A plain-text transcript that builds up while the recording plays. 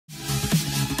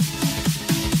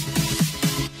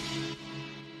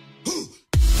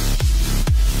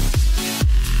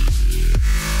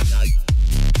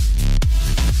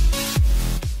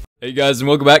Hey guys, and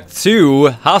welcome back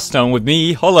to Hearthstone with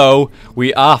me, Hollow.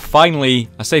 We are finally,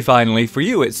 I say finally, for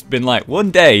you it's been like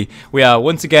one day, we are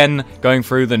once again going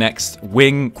through the next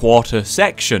wing quarter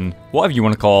section, whatever you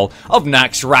want to call, of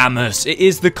Naxxramas. It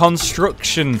is the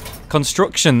construction,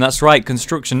 that's right,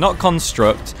 construction, not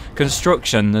construct,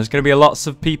 construction. There's going to be lots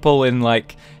of people in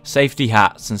like safety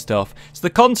hats and stuff. It's the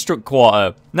construct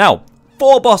quarter. Now,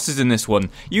 4 bosses in this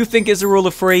one. You think it's a rule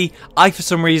of 3. I, for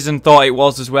some reason, thought it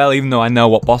was as well, even though I know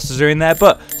what bosses are in there.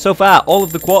 But so far, all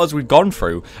of the quarters we've gone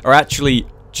through are actually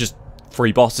just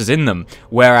 3 bosses in them.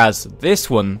 Whereas this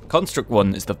one, Construct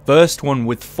one, is the first one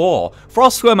with 4.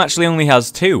 Frostworm actually only has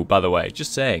 2, by the way.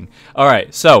 Just saying.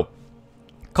 Alright, so,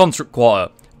 Construct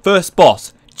quarter. First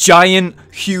boss. Giant,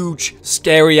 huge,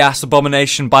 scary-ass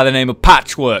abomination by the name of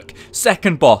Patchwork.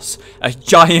 Second boss, a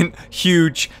giant,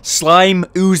 huge,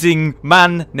 slime-oozing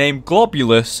man named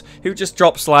Globulus, who just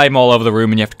drops slime all over the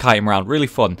room and you have to kite him around. Really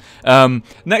fun.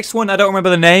 Next one, I don't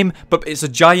remember the name, but it's a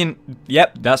giant,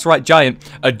 yep, that's right, giant.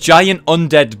 A giant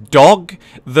undead dog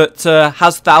that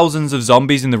has thousands of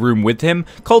zombies in the room with him,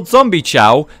 called Zombie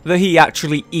Chow, that he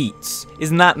actually eats.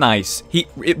 Isn't that nice?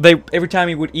 Every time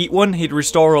he would eat one, he'd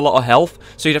restore a lot of health,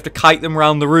 so you'd have to kite them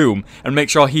around the room and make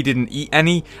sure he didn't eat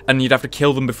any, and you'd have to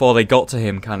kill them before they got to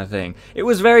him, kind of thing. It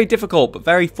was very difficult, but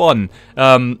very fun,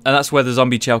 and that's where the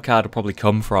Zombie Chow card will probably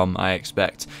come from, I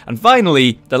expect. And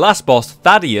finally, the last boss,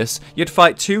 Thaddeus, you'd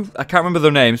fight 2, I can't remember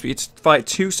their names, but you'd fight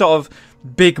 2 sort of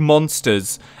big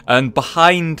monsters, and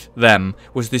behind them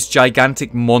was this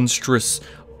gigantic, monstrous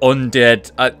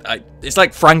undead, it's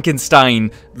like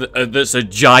Frankenstein that's a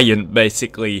giant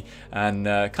basically, and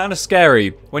kind of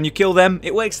scary. When you kill them,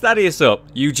 it wakes Thaddeus up.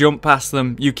 You jump past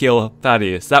them, you kill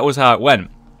Thaddeus. That was how it went.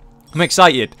 I'm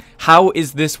excited. How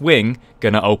is this wing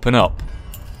gonna open up?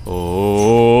 Oh,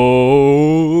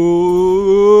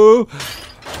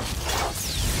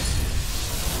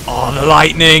 the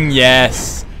lightning,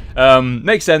 yes.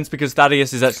 Makes sense because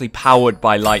Thaddeus is actually powered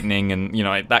by lightning and, you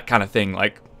know, that kind of thing,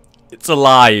 like, it's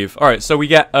alive. Alright, so we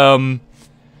get, the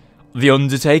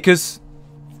Undertakers.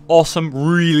 Awesome,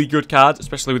 really good card,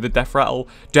 especially with the Death Rattle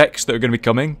decks that are going to be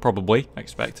coming, probably, I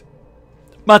expect.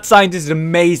 Mad Scientist is an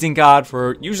amazing card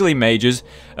for, usually mages.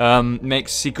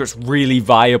 Makes secrets really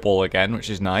viable again, which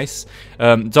is nice.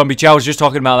 Zombie Chow was just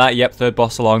talking about that, yep, 3rd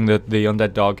boss along, the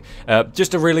Undead Dog.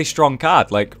 Just a really strong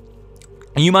card, like,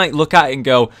 and you might look at it and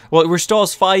go, well, it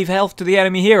restores 5 health to the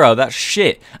enemy hero. That's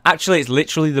shit. Actually, it's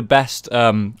literally the best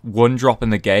 1-drop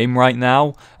in the game right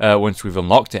now, once we've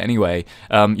unlocked it anyway.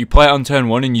 You play it on turn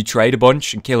 1 and you trade a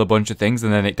bunch and kill a bunch of things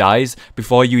and then it dies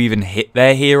before you even hit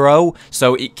their hero.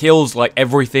 So it kills like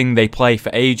everything they play for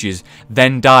ages,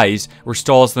 then dies,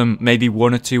 restores them maybe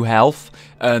 1 or 2 health,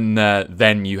 and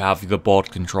then you have the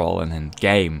board control and then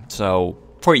game. So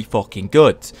pretty fucking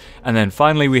good. And then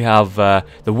finally we have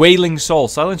the Wailing Soul.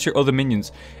 Silence your other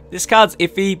minions. This card's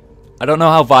iffy. I don't know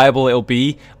how viable it'll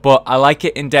be, but I like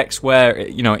it in decks where,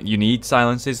 you know, you need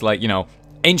silences, like, you know,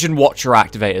 Ancient Watcher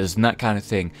activators and that kind of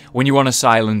thing. When you want to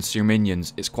silence your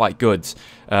minions, it's quite good.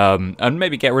 And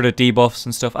maybe get rid of debuffs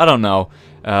and stuff. I don't know.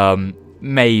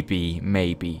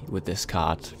 Maybe with this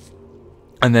card.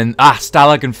 And then,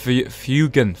 Stalag and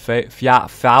Faugen,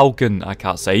 I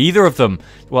can't say either of them.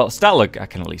 Well, Stalag, I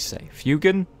can at least say.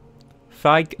 Faugen?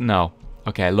 Fag? No.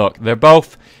 Okay, look, they're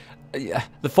both, the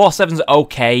 4/7's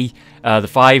okay. The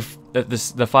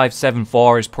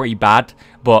 5/7/4 is pretty bad,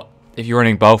 but if you're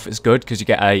running both, it's good, because you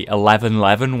get a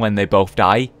 11/11 when they both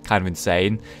die. Kind of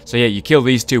insane. So yeah, you kill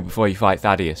these 2 before you fight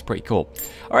Thaddeus. Pretty cool.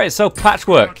 Alright, so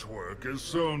Patchwork. Is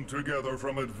sewn together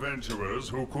from adventurers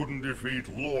who couldn't defeat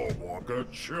Lawwalker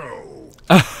Cho.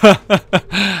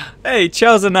 Hey,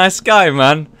 Cho's a nice guy,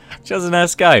 man. Cho's a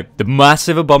nice guy. The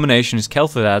massive abomination is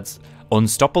Kel'Thuzad's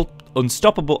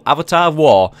unstoppable avatar of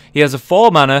war. He has a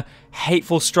 4-mana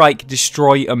hateful strike,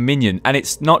 destroy a minion, and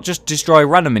it's not just destroy a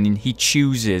random minion. He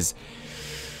chooses.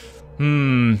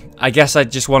 I guess I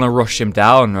just want to rush him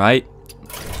down, right?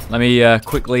 Let me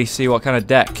quickly see what kind of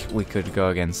deck we could go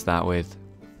against that with.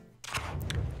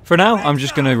 For now, I'm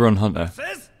just going to run Hunter.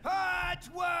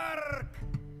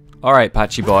 Alright,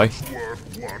 Patchy boy.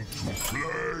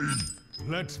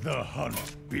 Let the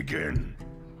hunt begin.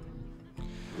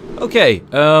 Okay,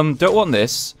 don't want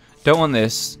this. Don't want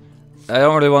this. I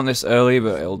don't really want this early,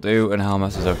 but it'll do, and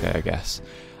Helmas is okay, I guess.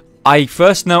 I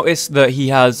first noticed that he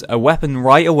has a weapon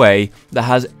right away that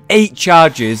has 8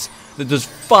 charges that does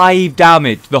 5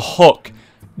 damage. The hook.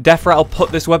 Death Rattle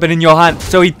put this weapon in your hand,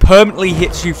 so he permanently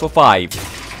hits you for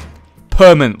 5.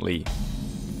 Permanently.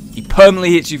 He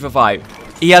permanently hits you for 5.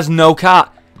 He has no card.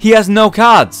 He has no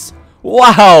cards.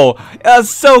 Wow,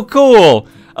 that's so cool.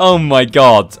 Oh my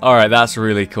god. Alright, that's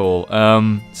really cool.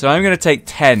 So I'm going to take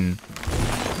 10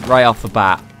 right off the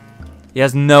bat. He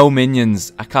has no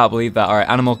minions. I can't believe that. Alright,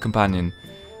 Animal Companion.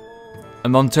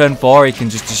 And on turn 4, he can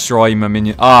just destroy my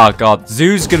minion. Oh god.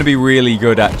 Zoo's going to be really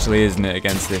good, actually, isn't it,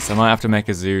 against this? I might have to make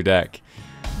a Zoo deck.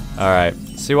 Alright,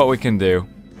 see what we can do.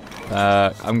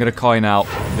 I'm going to coin out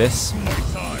this.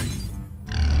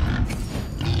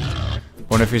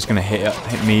 Wonder if he's going to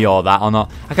hit me or that or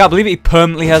not. I can't believe he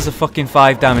permanently has a fucking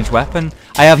 5 damage weapon.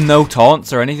 I have no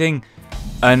taunts or anything.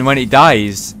 And when he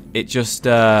dies, it just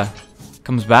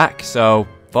comes back. So,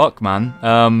 fuck, man.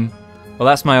 Well,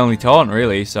 that's my only taunt,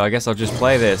 really. So I guess I'll just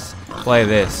play this,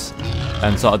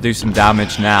 and sort of do some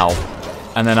damage now.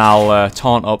 And then I'll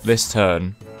taunt up this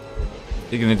turn.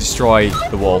 You're going to destroy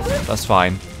the wolf. That's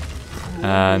fine.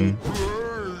 And...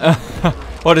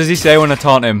 what does he say when I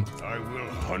taunt him? I will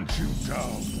hunt you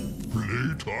down.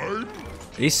 Playtime?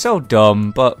 He's so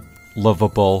dumb, but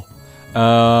lovable.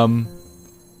 I'm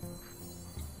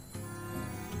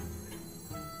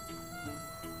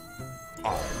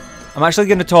actually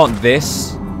going to taunt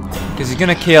this, because he's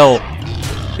going to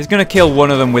kill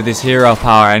one of them with his hero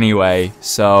power anyway,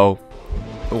 so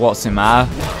what's it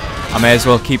matter? I may as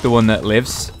well keep the one that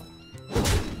lives.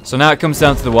 So now it comes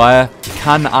down to the wire.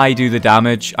 Can I do the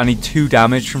damage? I need 2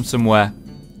 damage from somewhere.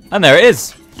 And there it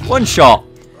is. 1 shot.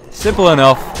 Simple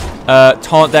enough.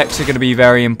 Taunt decks are going to be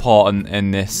very important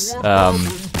in this.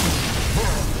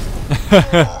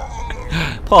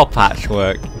 Poor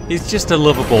Patchwork. He's just a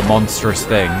lovable, monstrous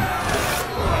thing.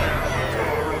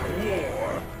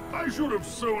 I should have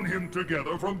sewn him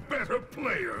together from better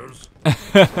players.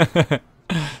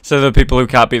 So the people who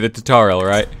can't beat the tutorial,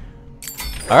 right?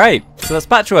 Alright, so that's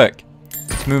Patchwork.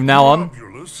 Let's move now on.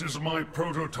 Globulus is my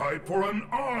prototype for an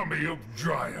army of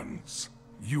giants.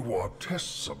 You are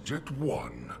test subject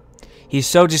 1. He's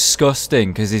so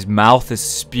disgusting because his mouth is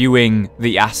spewing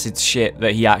the acid shit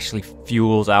that he actually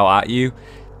fuels out at you.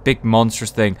 Big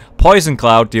monstrous thing. Poison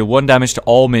Cloud, deal 1 damage to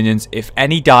all minions. If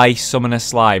any die, summon a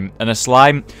slime. And a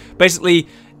slime, basically,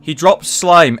 he drops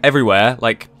slime everywhere.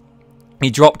 Like, he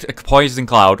dropped a Poison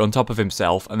Cloud on top of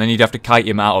himself, and then you'd have to kite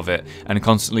him out of it and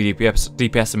constantly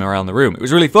DPS him around the room. It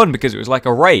was really fun because it was like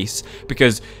a race,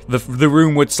 because the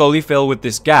room would slowly fill with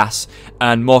this gas,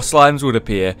 and more slimes would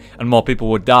appear, and more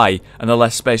people would die, and the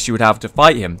less space you would have to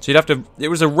fight him. So you'd have to, it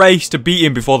was a race to beat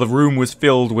him before the room was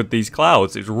filled with these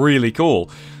clouds. It was really cool.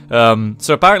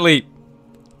 So apparently,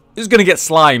 he's going to get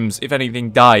slimes if anything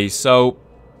dies, so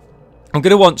I'm going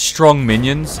to want strong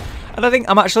minions, and I think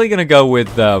I'm actually going to go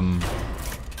with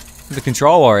the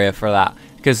Control Warrior for that,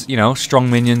 because, you know, strong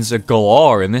minions are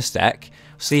galore in this deck.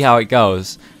 See how it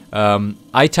goes.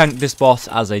 I tanked this boss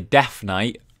as a Death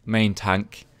Knight, main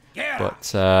tank,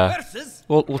 but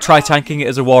we'll try tanking it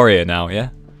as a warrior now, yeah?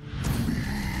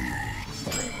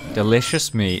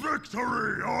 Delicious meat.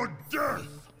 Victory or death!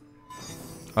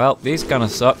 Well, these gonna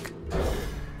suck.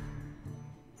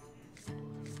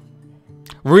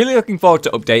 Really looking forward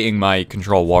to updating my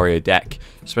Control Warrior deck,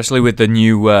 especially with the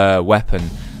new weapon.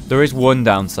 There is one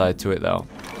downside to it though.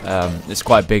 It's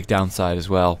quite a big downside as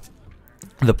well.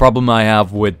 The problem I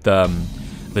have with the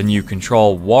new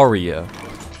Control Warrior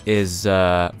is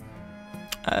I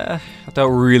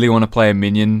don't really want to play a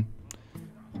minion.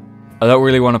 I don't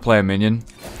really want to play a minion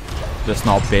that's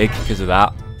not big because of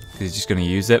that. Because he's just going to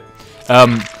use it.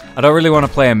 I don't really want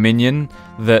to play a minion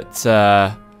that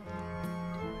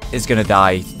is going to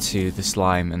die to the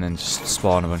slime and then just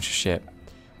spawn a bunch of shit.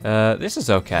 This is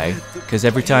okay, because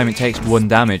every time it takes 1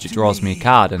 damage, it draws me a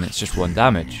card, and it's just 1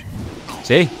 damage.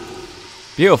 See?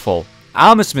 Beautiful.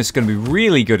 Armorsmith's going to be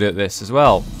really good at this as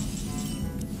well.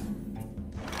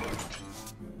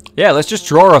 Yeah, let's just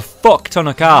draw a fuck ton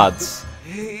of cards.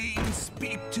 Hey,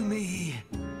 speak to me.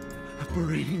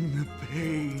 Bring the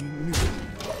pain.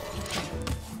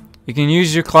 You can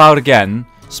use your cloud again,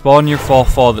 spawn your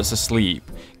 4/4 that's asleep,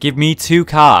 give me 2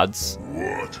 cards.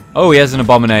 What? Oh, he has an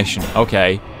abomination.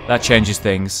 Okay, that changes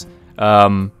things.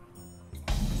 I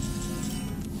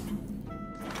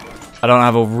don't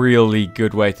have a really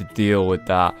good way to deal with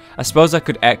that. I suppose I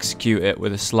could execute it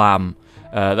with a slam.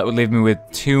 That would leave me with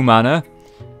 2 mana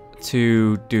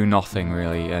to do nothing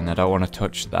really, and I don't want to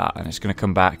touch that. And it's going to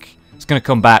come back. It's going to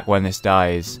come back when this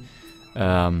dies.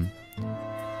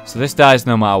 So this dies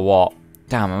no matter what.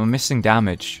 Damn, I'm missing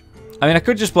damage. I mean, I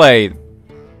could just play...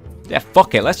 Yeah,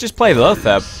 fuck it. Let's just play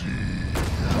Lothar.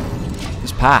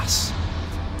 Just pass.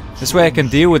 This way I can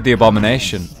deal with the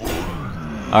abomination.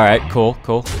 Alright, cool,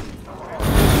 cool.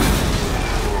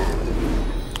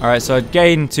 Alright, so I'd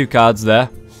gain 2 cards there.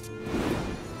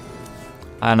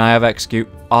 And I have execute.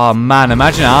 Oh man,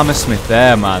 imagine Armorsmith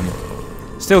there, man.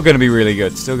 Still gonna be really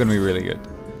good. Still gonna be really good.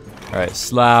 Alright,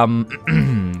 slam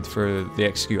for the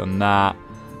execute on that.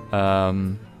 I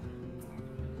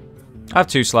have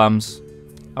 2 slams.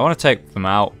 I want to take them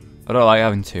out. I don't like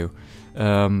having 2.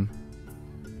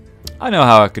 I know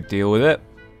how I could deal with it.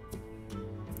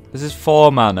 This is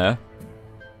 4 mana.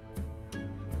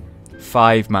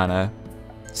 5 mana.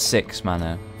 6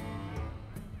 mana.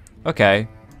 Okay.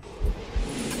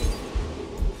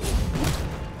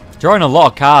 Drawing a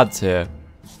lot of cards here.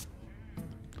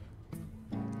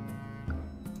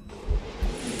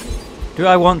 Do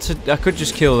I want to... I could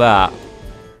just kill that.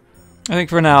 I think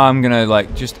for now I'm gonna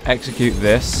like just execute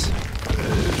this.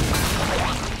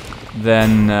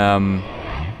 Then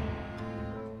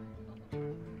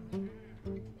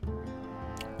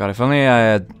God, if only I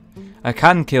had... I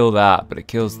can kill that, but it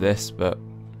kills this, but...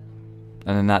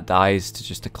 And then that dies to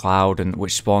just a cloud, and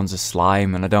which spawns a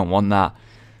slime, and I don't want that.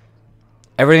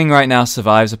 Everything right now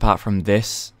survives apart from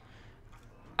this.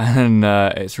 And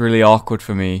it's really awkward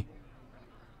for me.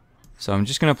 So I'm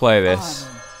just gonna play this.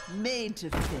 Made to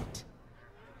fit.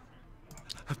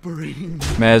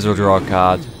 May as well draw a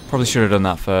card. Probably should have done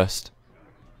that first.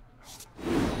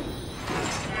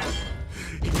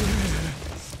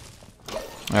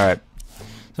 Alright. So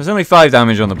there's only 5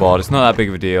 damage on the board. It's not that big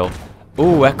of a deal.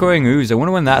 Ooh, Echoing Ooze. I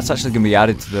wonder when that's actually going to be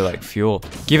added to the like fuel.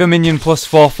 Give a minion plus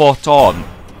 4/4 taunt.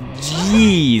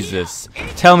 Jesus.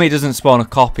 Tell me it doesn't spawn a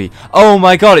copy. Oh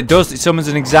my god, it does. It summons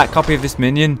an exact copy of this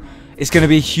minion. It's going to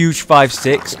be a huge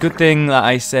 5/6. Good thing that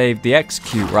I saved the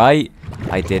execute, right?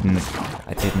 I didn't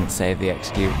save the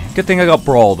execute. Good thing I got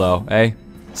Brawl though, eh?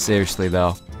 Seriously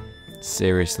though.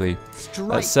 Seriously.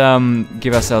 Let's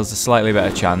give ourselves a slightly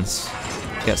better chance.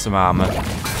 Get some armor.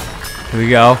 Here we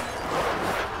go.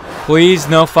 Please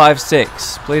no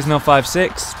 5/6. Please no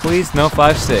 5/6. Please no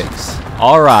 5/6.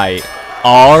 Alright.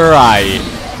 Alright.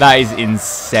 That is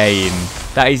insane.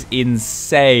 That is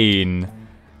insane.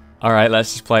 Alright,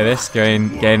 let's just play this.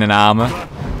 Gain an armor.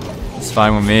 It's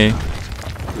fine with me.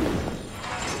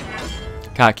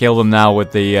 Can't kill them now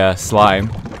with the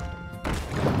slime.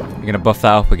 You're gonna buff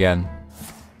that up again.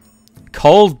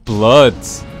 Cold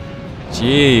Bloods.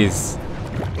 Jeez.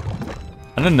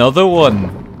 And another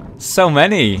one. So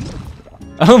many.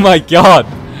 Oh my god.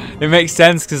 It makes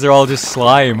sense because they're all just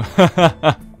slime.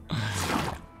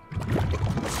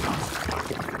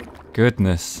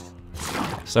 Goodness.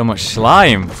 So much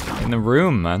slime in the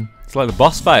room, man. It's like the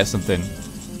boss fight or something.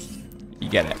 You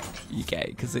get it. You get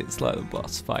it because it's like the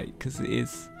boss fight. Because it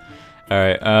is.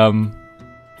 Alright,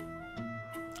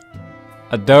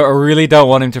 I really don't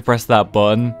want him to press that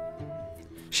button.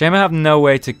 Shame I have no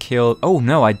way to kill... Oh,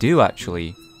 no, I do,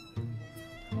 actually.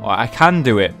 Oh, I can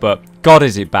do it, but... God,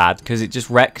 is it bad, because it just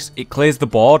wrecks... It clears the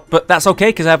board, but that's okay,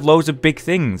 because I have loads of big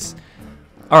things.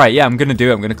 Alright, yeah, I'm going to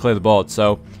do it. I'm going to clear the board,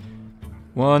 so...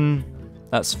 1...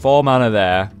 That's 4 mana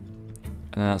there.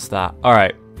 And that's that.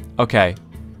 Alright, okay.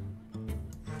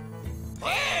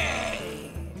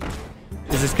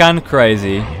 This is kind of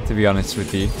crazy, to be honest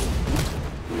with you.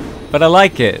 But I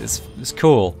like it. It's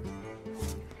cool.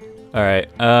 Alright,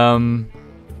 well,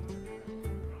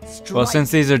 since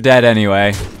these are dead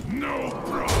anyway.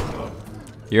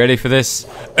 You ready for this?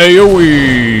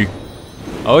 AoE!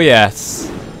 Oh,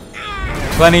 yes.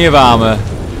 Plenty of armor.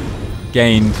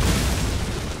 Gained.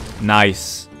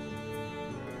 Nice.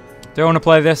 Do I want to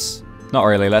play this? Not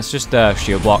really. Let's just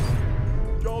shield block.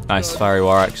 Nice, Fiery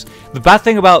War Axe. The bad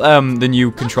thing about the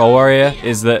new control area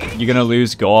is that you're going to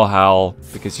lose Gore Howl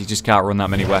because you just can't run that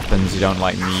many weapons. You don't,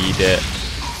 like, need it.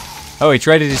 Oh, he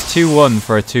traded his 2/1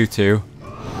 for a 2/2.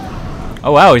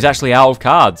 Oh, wow, he's actually out of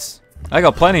cards. I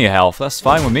got plenty of health. That's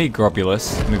fine with me,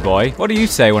 Grobulus, my boy. What do you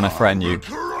say when I threaten you?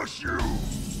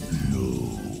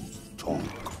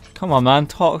 Come on, man,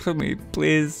 talk to me,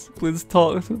 please. Please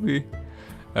talk to me.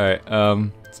 Alright,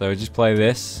 so just play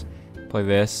this. Play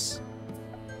this.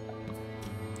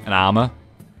 An armor.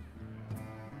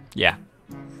 Yeah.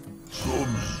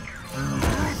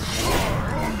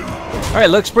 Alright,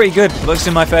 looks pretty good. Looks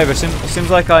in my favour. Seems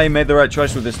like I made the right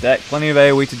choice with this deck. Plenty of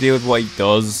AoE to deal with what he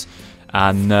does.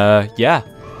 And, yeah.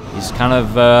 He's kind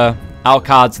of out of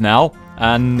cards now.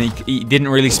 And he didn't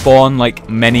really spawn, like,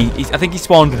 many... I think he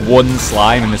spawned 1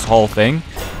 slime in this whole thing.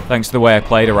 Thanks to the way I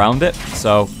played around it.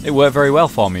 So, it worked very well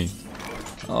for me.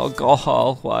 Oh,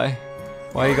 Gohal, why?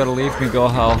 Why you gotta leave me,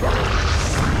 Gohal?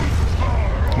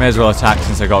 May as well attack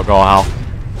since I got Gohal.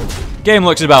 Game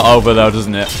looks about over, though,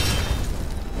 doesn't it?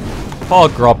 Oh,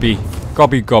 Grobby.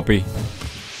 Grobby.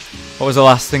 What was the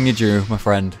last thing you drew, my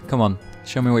friend? Come on,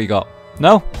 show me what you got.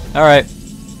 No? Alright.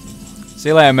 See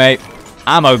you later, mate.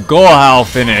 I'm a Gorehowl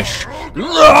finish.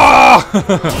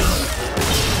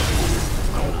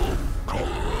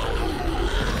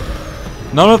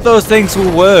 None of those things were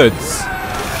words.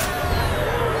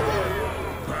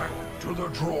 Back to the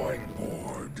drawing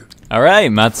board.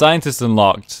 Alright, Mad Scientist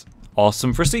unlocked.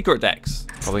 Awesome for secret decks.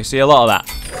 Probably see a lot of that.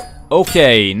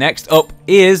 Okay, next up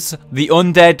is the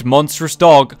undead monstrous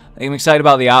dog. I'm excited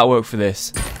about the artwork for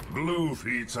this. Gluth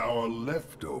eats our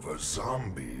leftover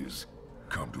zombies.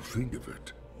 Come to think of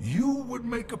it, you would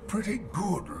make a pretty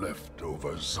good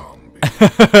leftover zombie.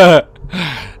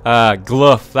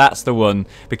 Gluff, that's the one,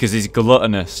 because he's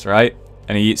gluttonous, right?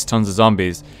 And he eats tons of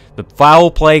zombies. The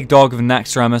foul-plagued dog of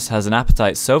Naxxramas has an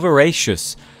appetite so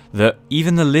voracious that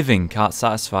even the living can't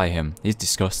satisfy him. He's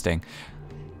disgusting.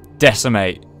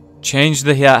 Decimate. Change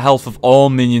the health of all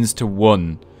minions to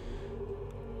 1.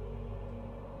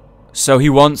 So he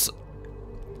wants...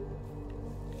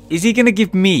 Is he gonna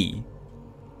give me...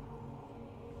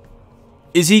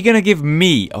 Is he gonna give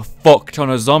me a fuck ton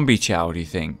of zombie chow, do you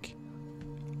think?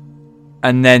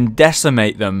 And then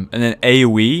decimate them, and then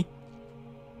AoE?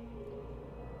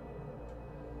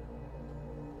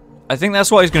 I think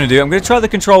that's what he's gonna do. I'm gonna try the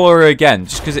controller again,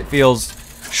 just because it feels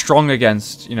strong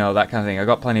against, you know, that kind of thing. I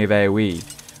got plenty of AoE.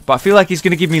 But I feel like he's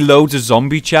gonna give me loads of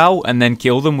zombie chow, and then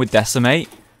kill them with decimate.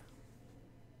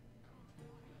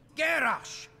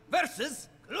 Garrosh versus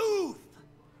Gluth.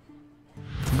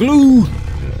 Glue!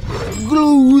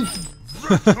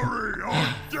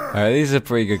 Alright, these are a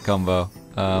pretty good combo.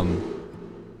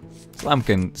 Slam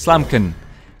can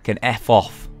F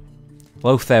off.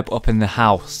 Lotheb up in the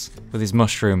house with his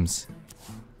mushrooms.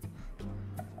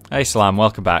 Hey Slam,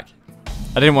 welcome back.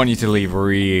 I didn't want you to leave,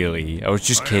 really. I was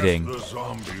just kidding. I asked the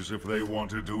zombies if they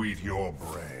wanted to eat your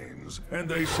brains, and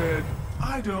they said,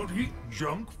 I don't eat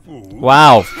junk food.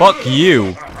 Wow, fuck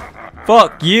you.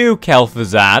 Fuck you,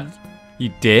 Kel'Thuzad.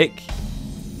 You dick.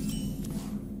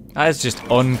 That is just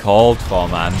uncalled for,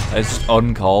 man. That is just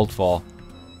uncalled for.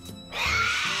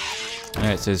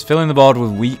 Alright, it says, filling the board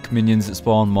with weak minions that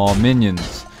spawn more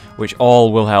minions, which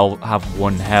all will have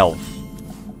 1 health.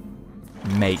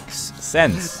 Makes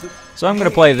sense. So I'm going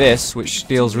to play this, which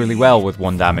deals really well with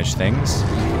 1 damage things.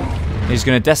 He's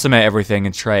going to decimate everything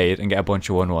and trade and get a bunch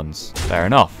of 1/1s. Fair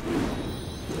enough.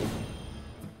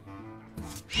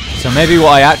 So maybe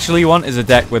what I actually want is a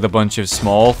deck with a bunch of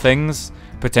small things.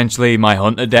 Potentially my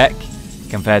hunter deck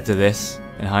compared to this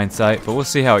in hindsight, but we'll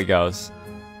see how it goes.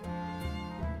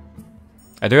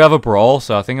 I do have a brawl,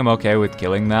 so I think I'm okay with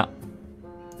killing that.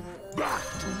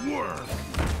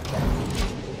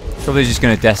 Probably just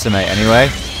going to decimate anyway,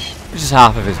 which is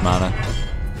half of his mana.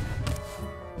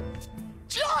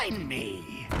 Join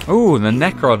me. Ooh, the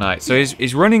Necro Knight. So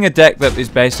he's running a deck that is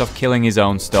based off killing his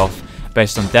own stuff,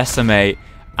 based on decimate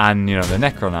and, you know, the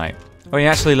Necro Knight. Oh, he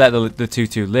actually let the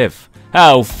 2/2 live.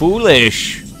 How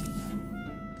foolish!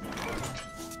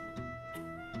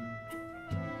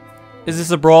 Is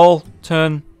this a brawl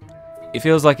turn? It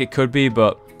feels like it could be,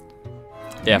 but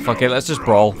yeah, fuck it, let's just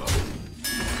brawl.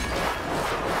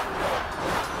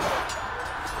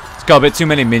 It's got a bit too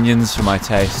many minions for my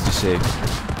taste, you see.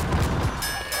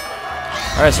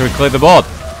 Alright, so we cleared the board.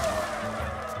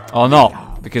 Or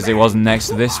not, because it wasn't next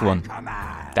to this one.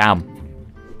 Damn.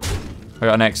 I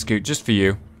got an execute just for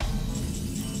you.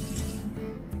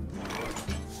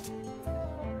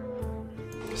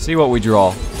 See what we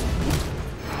draw.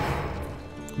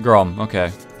 Grom,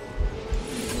 okay.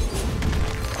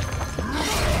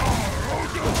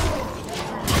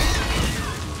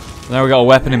 Now we got a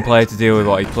weapon in play to deal with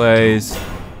what he plays.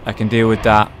 I can deal with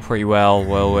that pretty well.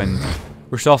 Whirlwind.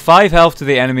 Restore 5 health to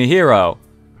the enemy hero.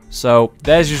 So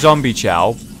there's your zombie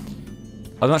chow.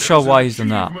 I'm not sure why he's done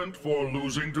that. For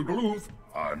losing to Gluth,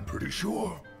 I'm pretty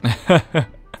sure.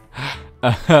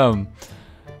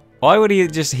 Why would he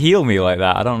just heal me like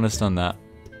that? I don't understand that.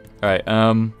 Alright,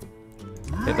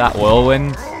 hit that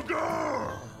whirlwind.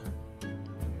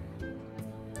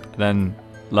 Then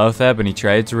Lotheb, and he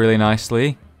trades really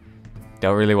nicely.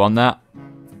 Don't really want that.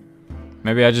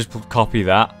 Maybe I just copy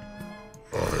that.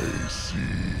 I see.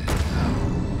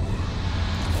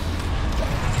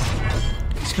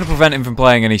 It's gonna prevent him from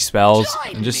playing any spells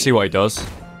and just see what he does.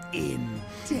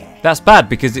 That's bad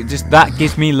because that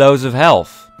gives me loads of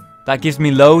health. That gives me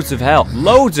loads of health.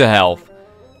 Loads of health!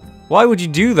 Why would you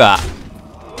do that?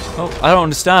 Oh, I don't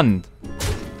understand.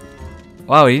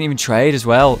 Wow, he didn't even trade as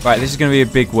well. Right, this is going to be a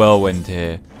big whirlwind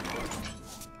here.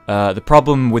 The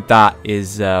problem with that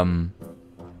is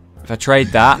if I trade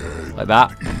that, like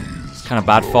that, it's kind of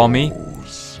bad for me.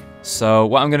 So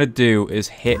what I'm going to do is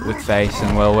hit with face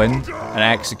and whirlwind and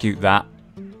execute that.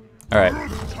 Alright.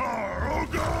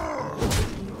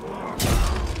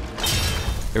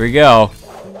 Here we go.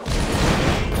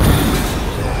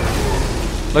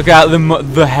 Look at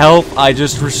the health I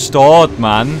just restored,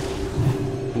 man.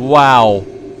 Wow.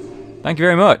 Thank you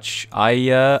very much.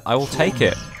 I will take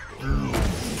it.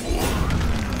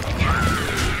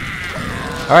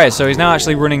 Alright, so he's now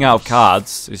actually running out of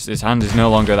cards. His hand is no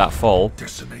longer that full.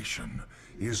 Decimation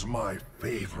is my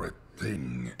favorite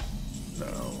thing.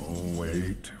 Now,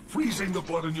 wait. Freezing the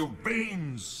blood in your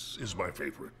veins is my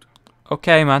favorite.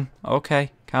 Okay, man.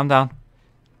 Okay, calm down.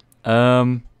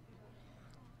 I'd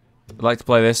like to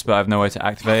play this, but I have no way to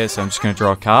activate it, so I'm just going to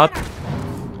draw a card.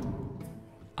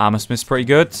 Armor Smith's pretty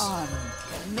good.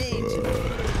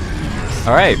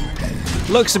 Alright.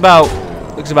 Looks about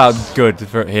good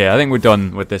for here. I think we're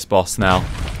done with this boss now.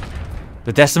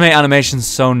 The decimate animation's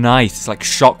so nice. It's like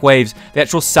shockwaves. The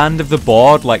actual sand of the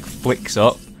board like flicks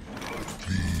up.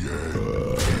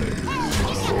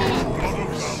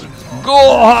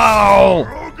 Go!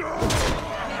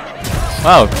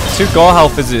 Wow, 2 gore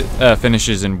health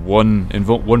finishes in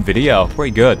one video.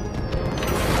 Pretty good.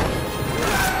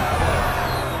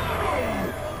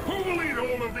 Who will eat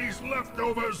all of these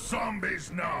leftover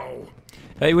zombies now?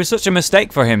 It was such a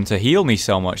mistake for him to heal me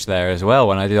so much there as well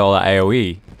when I did all that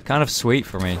AoE. Kind of sweet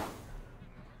for me.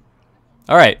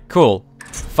 Alright, cool.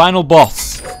 Final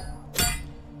boss.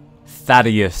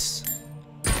 Thaddeus.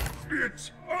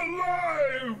 It's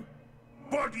alive!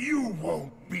 But you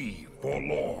won't be for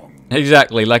long.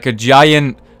 Exactly, like a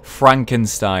giant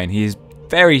Frankenstein. He is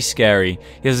very scary.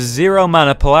 He has a 0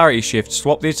 mana polarity shift,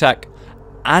 swap the attack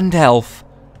and health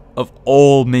of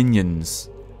all minions.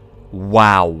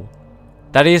 Wow.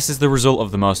 Thaddeus is the result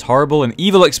of the most horrible and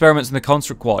evil experiments in the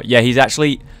Construct Quarter. Yeah, he's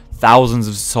actually thousands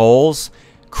of souls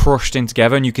crushed in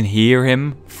together, and you can hear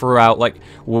him throughout, like,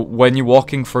 when you're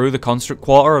walking through the Construct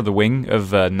Quarter, or the wing of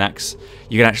Nax,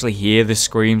 you can actually hear the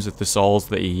screams of the souls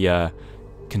that he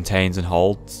contains and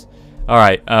holds.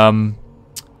 Alright,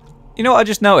 you know what I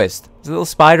just noticed? There's a little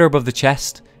spider above the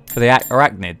chest for the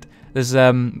arachnid. There's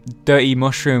dirty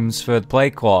mushrooms for the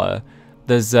plague quarter.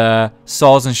 There's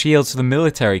swords and shields for the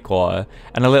military quarter,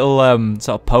 and a little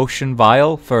sort of potion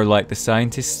vial for like the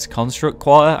scientist's construct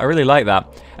quarter. I really like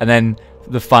that. And then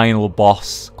the final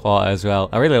boss quarter as well.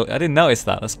 I didn't notice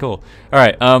that. That's cool. All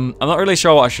right, I'm not really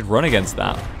sure what I should run against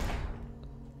that.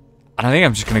 And I think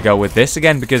I'm just gonna go with this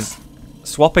again because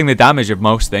swapping the damage of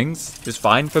most things is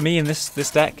fine for me in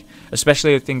this deck,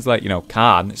 especially with things like, you know,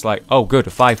 Khan. It's like, oh good, a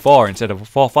 5/4 instead of a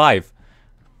 4/5.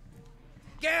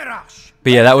 Gerash!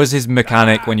 But yeah, that was his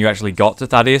mechanic when you actually got to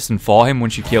Thaddeus and fought him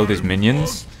once you killed his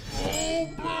minions.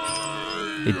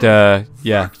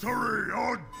 Yeah.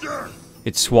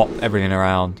 It swapped everything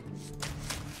around.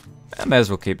 I may as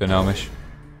well keep the Gnomish.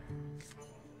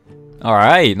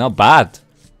 Alright, not bad.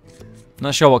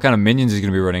 Not sure what kind of minions he's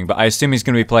going to be running, but I assume he's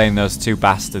going to be playing those 2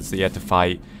 bastards that you had to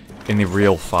fight in the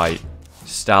real fight.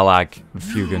 Stalag and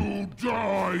Fugan.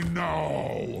 Die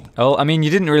now. Oh, I mean, you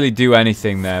didn't really do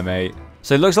anything there, mate.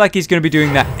 So it looks like he's going to be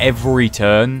doing that every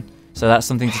turn. So that's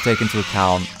something to take into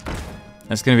account.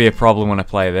 That's going to be a problem when I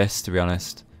play this, to be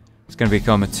honest. It's going to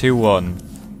become a 2-1.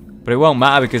 But it won't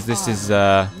matter because this is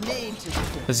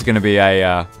going to be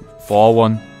a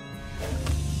 4-1.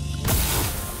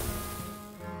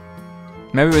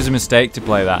 Maybe it was a mistake to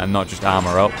play that and not just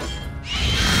armor up.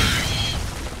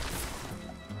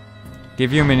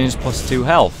 Give your minions +2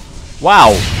 health.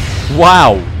 Wow.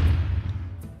 Wow.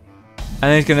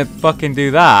 And he's gonna fucking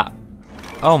do that.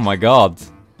 Oh my god.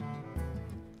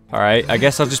 Alright, I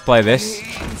guess I'll just play this.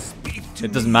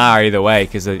 It doesn't matter either way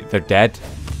because they're dead.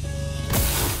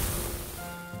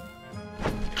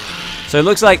 So it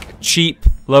looks like cheap,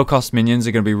 low-cost minions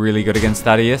are going to be really good against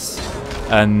Thaddeus.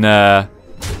 And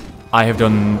I have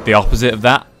done the opposite of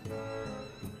that.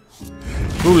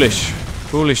 Foolish.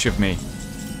 Foolish of me.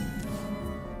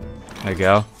 There you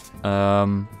go.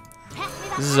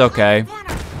 This is okay.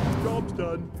 Job's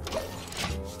done.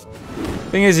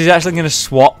 Thing is, he's actually going to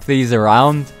swap these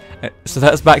around. So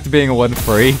that's back to being a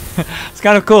 1-3. It's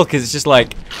kind of cool because it's just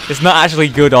like, it's not actually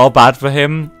good or bad for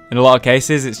him. In a lot of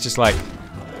cases, it's just like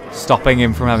stopping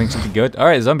him from having something good.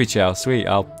 Alright, zombie chow, sweet.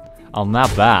 I'll nab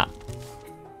that.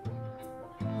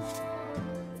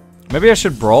 Maybe I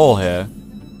should brawl here.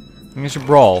 I think I should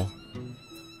brawl.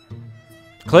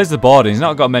 Clears the board and he's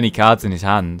not got many cards in his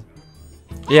hand.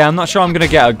 Yeah, I'm not sure I'm going to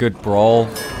get a good brawl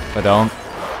if I don't.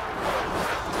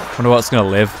 Wonder what's going to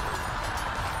live.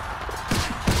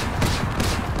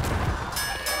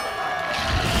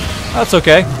 That's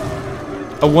okay.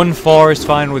 A 1-4 is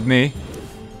fine with me.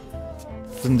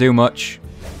 Doesn't do much.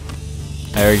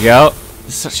 There we go.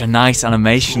 It's such a nice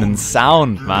animation and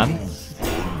sound, man.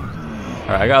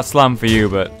 Alright, I got a slam for you,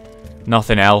 but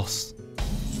nothing else.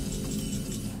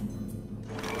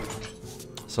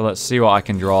 So let's see what I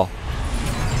can draw.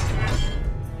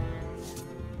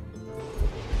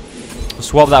 So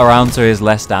swap that around so he has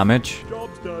less damage.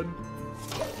 Job's done.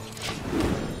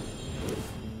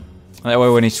 That way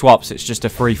when he swaps, it's just a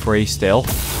free still.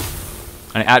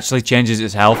 And it actually changes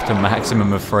his health to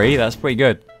maximum of 3. That's pretty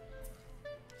good.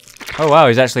 Oh wow,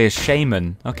 he's actually a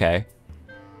shaman. Okay.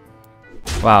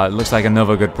 Wow, it looks like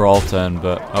another good brawl turn,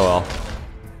 but oh well.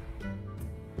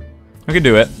 We can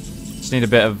do it. Just need a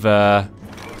bit of may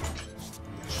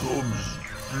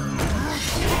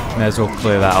as well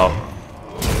clear that up.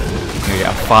 Gonna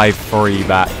get a 5-3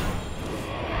 back.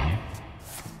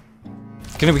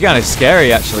 Gonna be kind of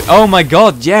scary actually. Oh my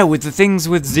god, yeah, with the things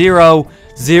with 0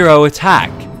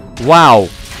 attack. Wow,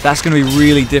 that's gonna be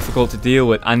really difficult to deal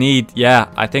with. I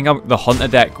think the Hunter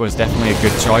deck was definitely a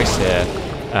good choice here.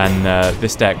 And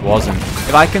this deck wasn't.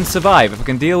 If I can survive, if I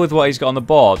can deal with what he's got on the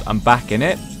board, I'm back in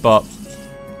it. But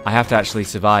I have to actually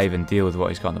survive and deal with what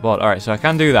he's got on the board. Alright, so I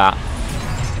can do that.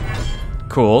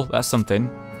 Cool, that's something.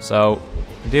 So,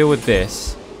 deal with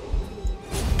this.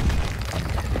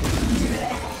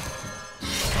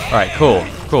 Alright, cool.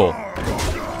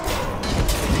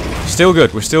 Still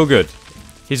good, we're still good.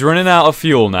 He's running out of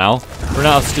fuel now. Running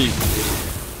out of steam.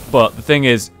 But the thing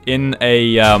is, in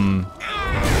a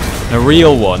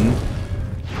real one...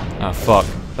 Oh, fuck.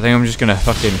 I think I'm just gonna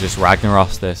fucking just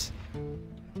Ragnaros this.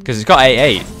 Because it's got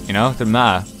 8-8, you know? Doesn't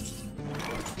matter.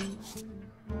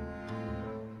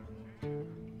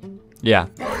 Yeah,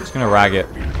 just gonna rag it.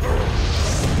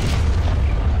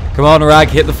 Come on, rag,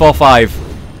 hit the 4-5.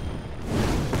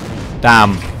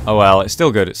 Damn. Oh well, it's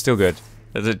still good, it's still good.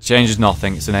 It changes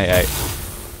nothing, it's an 8-8.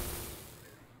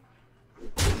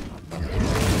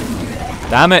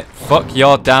 Damn it! Fuck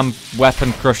your damn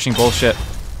weapon crushing bullshit.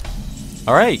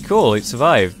 Alright, cool, it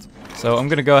survived. So I'm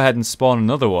gonna go ahead and spawn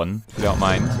another one, if you don't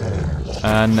mind.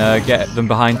 And get them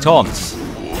behind taunts.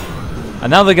 And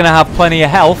now they're gonna have plenty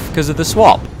of health because of the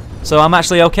swap. So I'm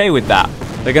actually okay with that.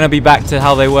 They're gonna be back to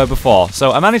how they were before.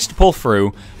 So I managed to pull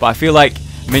through, but I feel like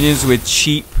minions with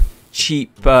cheap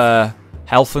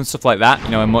health and stuff like that, you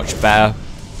know, are much better.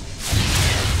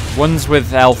 Ones with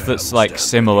health that's like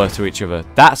similar to each other.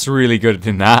 That's really good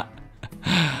in that.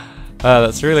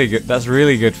 That's really good. That's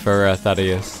really good for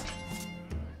Thaddeus.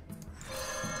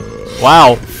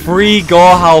 Wow, 3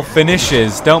 Gorehal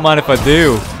finishes. Don't mind if I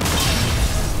do.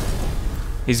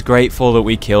 He's grateful that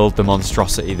we killed the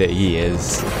monstrosity that he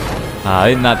is.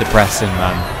 Isn't that depressing,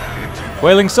 man?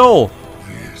 Wailing Soul.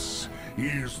 This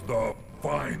is the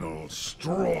final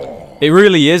straw. It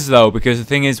really is, though, because the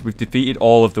thing is, we've defeated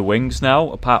all of the wings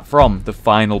now, apart from the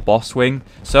final boss wing.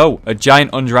 So, a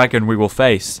giant undragon we will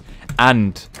face,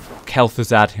 and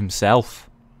Kel'Thuzad himself.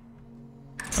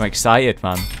 I'm excited,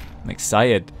 man. I'm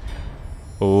excited.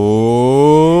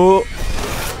 Oh!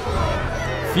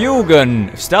 Fuel Gun.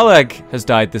 If Stalag has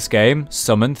died this game,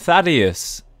 summon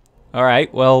Thaddeus.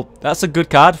 Alright, well, that's a good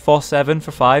card. 4-7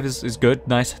 for 5 is good.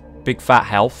 Nice big fat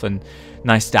health and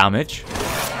nice damage.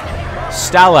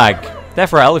 Stalag.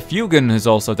 Therefore, if Fuel Gun has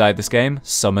also died this game,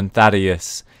 summon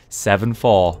Thaddeus.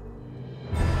 7-4.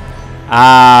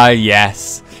 Ah,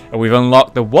 yes. And we've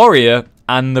unlocked the Warrior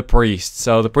and the Priest.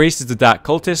 So the Priest is the Dark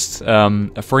Cultist,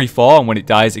 a free 4, and when it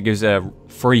dies it gives a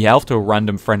free health to a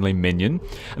random friendly minion.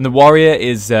 And the Warrior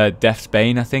is Death's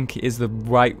Bane, I think is the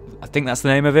right... I think that's the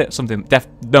name of it. Something...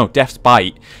 Death's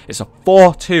Bite. It's a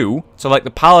 4-2, so like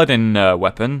the Paladin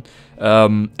weapon,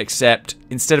 except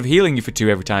instead of healing you for 2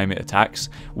 every time it attacks,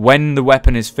 when the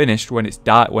weapon is finished, when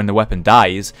the weapon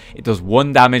dies, it does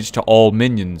 1 damage to all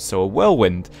minions, so a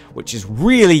whirlwind, which is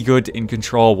really good in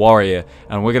Control Warrior,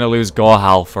 and we're gonna lose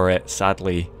Gorehal for it,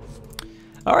 sadly.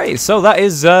 Alright, so that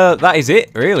is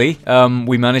it, really.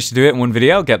 We managed to do it in one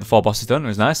video, get the 4 bosses done, it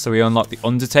was nice. So we unlocked the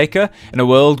Undertaker. In a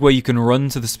world where you can run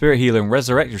to the Spirit Healer and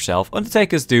resurrect yourself,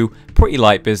 Undertakers do pretty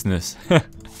light business.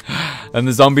 And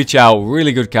the Zombie Chow,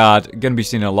 really good card, gonna be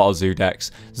seen in a lot of zoo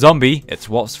decks. Zombie, it's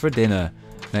what's for dinner.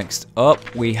 Next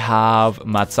up, we have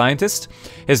Mad Scientist.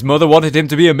 His mother wanted him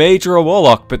to be a mage or a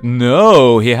warlock, but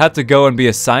no, he had to go and be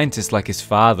a scientist like his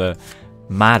father.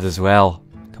 Mad as well.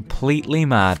 Completely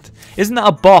mad. Isn't that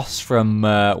a boss from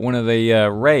one of the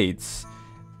raids?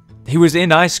 He was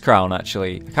in Ice Crown,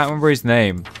 actually. I can't remember his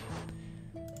name.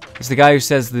 It's the guy who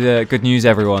says the good news,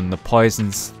 everyone. The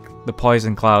poison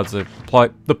clouds are...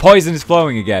 the poison is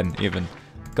flowing again, even.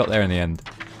 Got there in the end.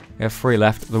 We have 3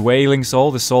 left. The Wailing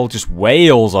Soul. The soul just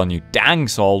wails on you. Dang,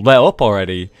 Soul. Let up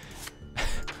already.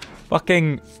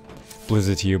 Fucking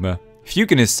Blizzard humor.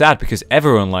 Fugan is sad because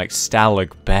everyone likes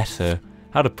Stalag better.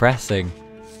 How depressing.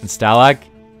 And Stalag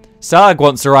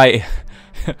wants to write...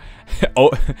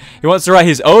 he wants to write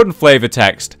his own flavor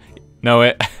text. No,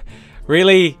 it...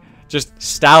 Really? Just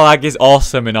Stalag is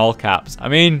awesome in all caps. I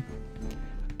mean...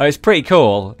 It's pretty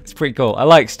cool. It's pretty cool. I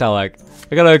like Stalag.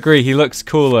 I gotta agree, he looks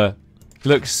cooler. He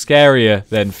looks scarier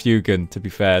than Fugan, to be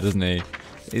fair, doesn't he?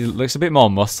 He looks a bit more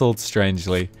muscled,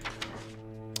 strangely.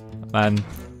 And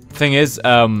thing is,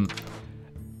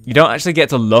 you don't actually get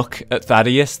to look at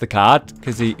Thaddeus, the card,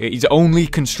 because he's only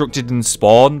constructed and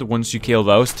spawned once you kill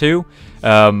those two.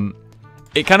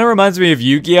 It kind of reminds me of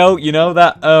Yu-Gi-Oh! You know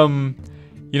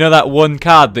that one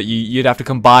card that you'd have to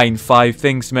combine 5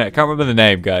 things to make. I can't remember the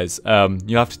name, guys.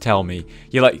 You'll have to tell me.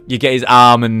 You get his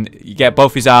arm, and you get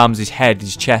both his arms, his head,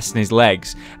 his chest, and his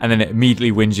legs, and then it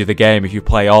immediately wins you the game if you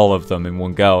play all of them in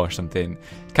one go or something.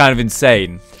 It's kind of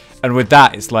insane. And with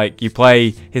that, it's like you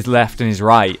play his left and his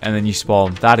right, and then you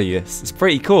spawn Thaddeus. It's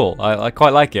pretty cool. I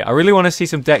quite like it. I really want to see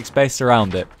some decks based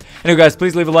around it. Anyway, guys,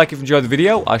 please leave a like if you enjoyed the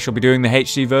video. I shall be doing the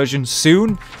HD version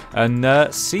soon.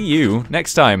 And see you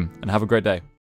next time. And have a great day.